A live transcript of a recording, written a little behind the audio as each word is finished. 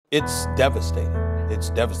It's devastating. It's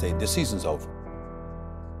devastating. This season's over.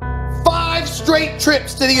 5 straight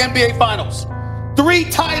trips to the NBA Finals. 3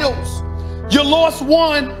 titles. You lost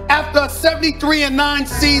 1 after a 73-9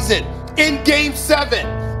 season in Game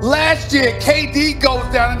 7. Last year, KD goes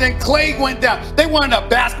down and then Clay went down. They weren't a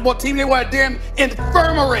basketball team. They were a damn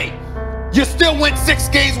infirmary. You still went 6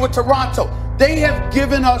 games with Toronto. They have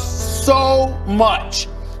given us so much.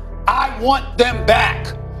 I want them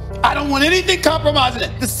back. I don't want anything compromising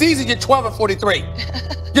it. This season, you're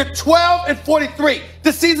 12-43. You're 12-43.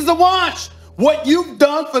 The season's a wash. What you've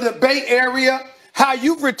done for the Bay Area, how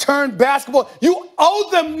you've returned basketball, you owe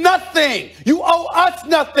them nothing. You owe us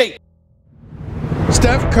nothing.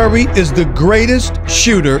 Steph Curry is the greatest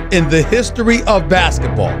shooter in the history of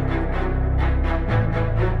basketball.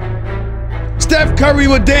 Steph Curry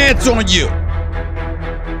would dance on you.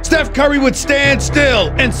 Steph Curry would stand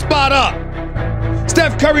still and spot up.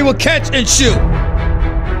 Steph Curry will catch and shoot.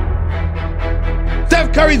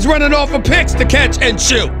 Steph Curry's running off of picks to catch and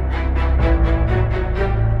shoot.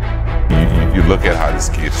 You look at how this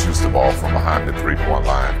kid shoots the ball from behind the three-point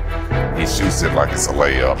line. He shoots it like it's a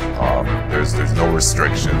layup. There's no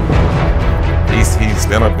restriction. He's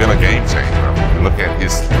been a game changer. I mean, you look at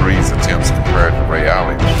his threes attempts compared to Ray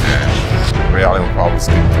Allen, and Ray Allen will probably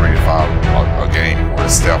shoot 3 to 5 a game,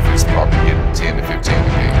 whereas Steph is probably getting 10 to 15 a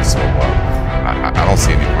game. So I don't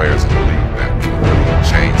see any players in the league that can really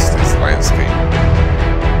change this landscape.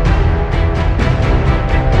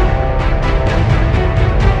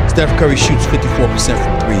 Steph Curry shoots 54%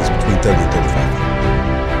 from threes between 30 and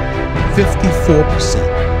 35.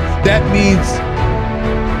 54%. That means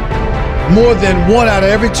more than 1 out of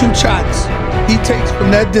every 2 shots he takes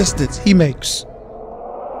from that distance, he makes.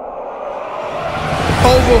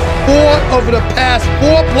 Over the past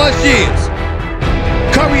 4+ years,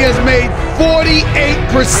 Curry has made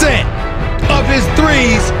 48% of his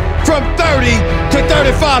threes from 30 to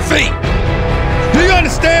 35 feet. Do you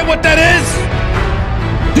understand what that is?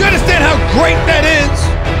 You understand how great that is?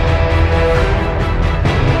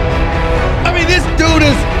 I mean, this dude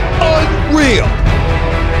is unreal.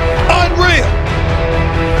 Unreal.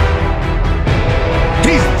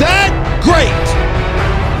 He's that great.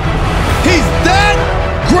 He's that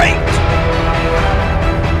great.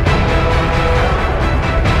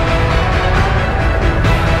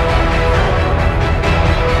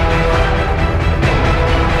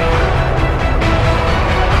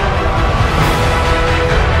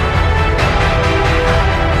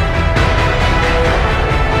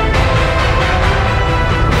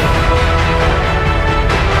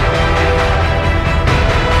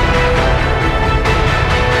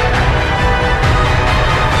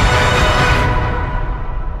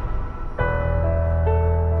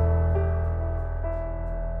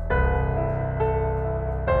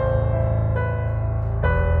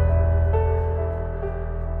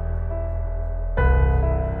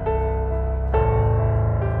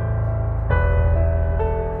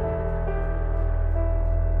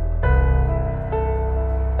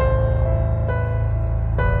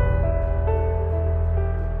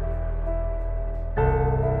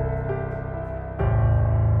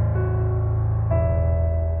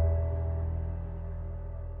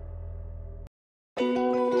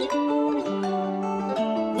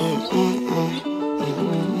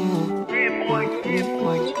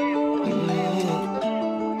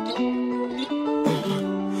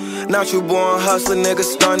 Not you born hustler, nigga,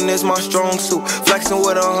 stunning is my strong suit. Flexing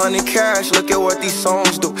with 100 cash, look at what these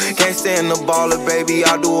songs do. Can't stand the baller, baby,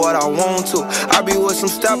 I do what I want to. I be with some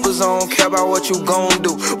steppers, I don't care about what you gon'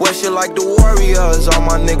 do. Wear shit like the Warriors, all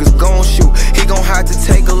my niggas gon' shoot. He gon' have to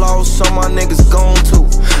take a loss, so my niggas gon' too.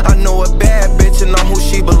 I know a bad bitch and I'm who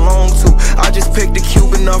she belong to. I just picked a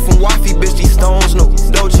Cuban up from Wifey, bitch, these stones new.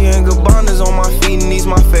 Dolce and Gabbana's on my feet and these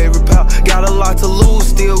my favorite pal. Got a lot to lose,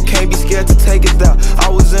 still can't be scared to take it down. I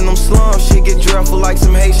was in them slums, shit get dreadful like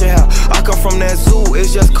some Haitian hell. I come from that zoo,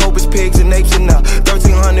 it's just cobras, pigs, and apes and now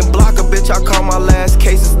 1300 blocker, bitch, I call my last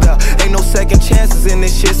cases there. Ain't no second chances in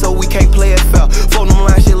this shit, so we can't play it fair. Phone them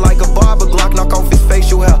line shit like a barber, Glock knock off his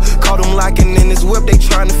facial hair. Caught him lacking in his whip, they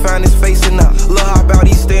trying to find his face and now. Look how about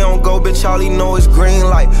he stay on go, bitch, all he know is green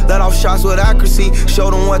light. Let off shots with accuracy, show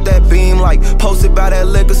them what that beam like. Posted by that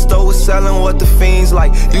liquor store, was selling what the fiends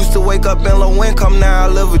like. Used to wake up in low income, now I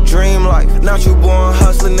live a dream life. Not you born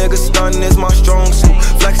hustler, nigga, stunning is my strong suit.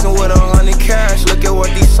 Flexing with 100 cash, look at what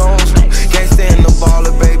these songs do. Can't stand the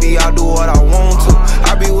baller, baby, I do what I want to.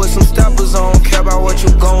 I be with some steppers, I don't care about what you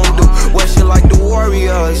gon' do. Wear shit like the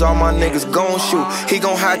Warriors, all my niggas gon' shoot. He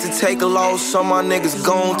gon' have to take a loss, so my niggas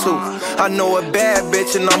gon' too. I know a bad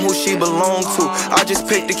bitch and I'm who she belong to. I just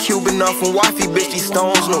picked a Cuban up from Wifey, bitch, these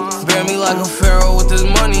stones new. Bear me like a pharaoh with this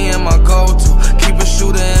money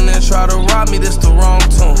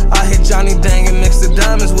Johnny Dang and mix the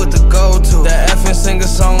diamonds with the go-to. That effing sing a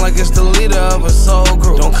song like it's the leader of a soul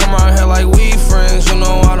group. Don't come around here like we friends, you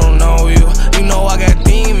know I don't know you. You know I got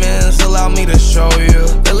demons, allow me to show you.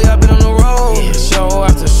 Lately I've been on the road, show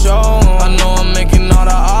after show. I know I'm making all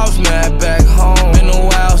the ops mad back home. Been a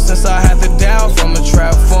while since I had to dial from a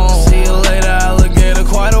trap phone. See you later, alligator,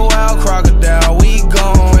 quite a while, crocodile, we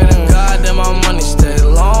gone. Pray to God that my money stay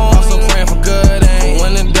long. Also praying for good aim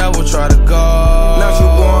when the devil try to go.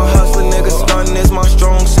 Natural born hustler, nigga, stunting is my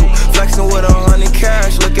strong suit. Flexing with 100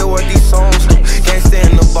 cash, look at what these songs do. Can't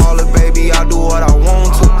stand the baller, baby, I do what I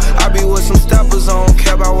want to. I be with some steppers, I don't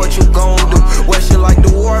care about what you gon' do. Wear shit like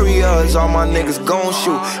the Warriors, all my niggas gon'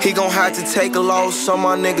 shoot. He gon' have to take a loss, some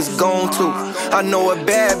my niggas gon' to. I know a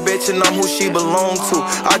bad bitch and I'm who she belong to.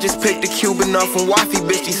 I just picked a Cuban up from wifey,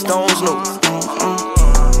 bitch, these stones new.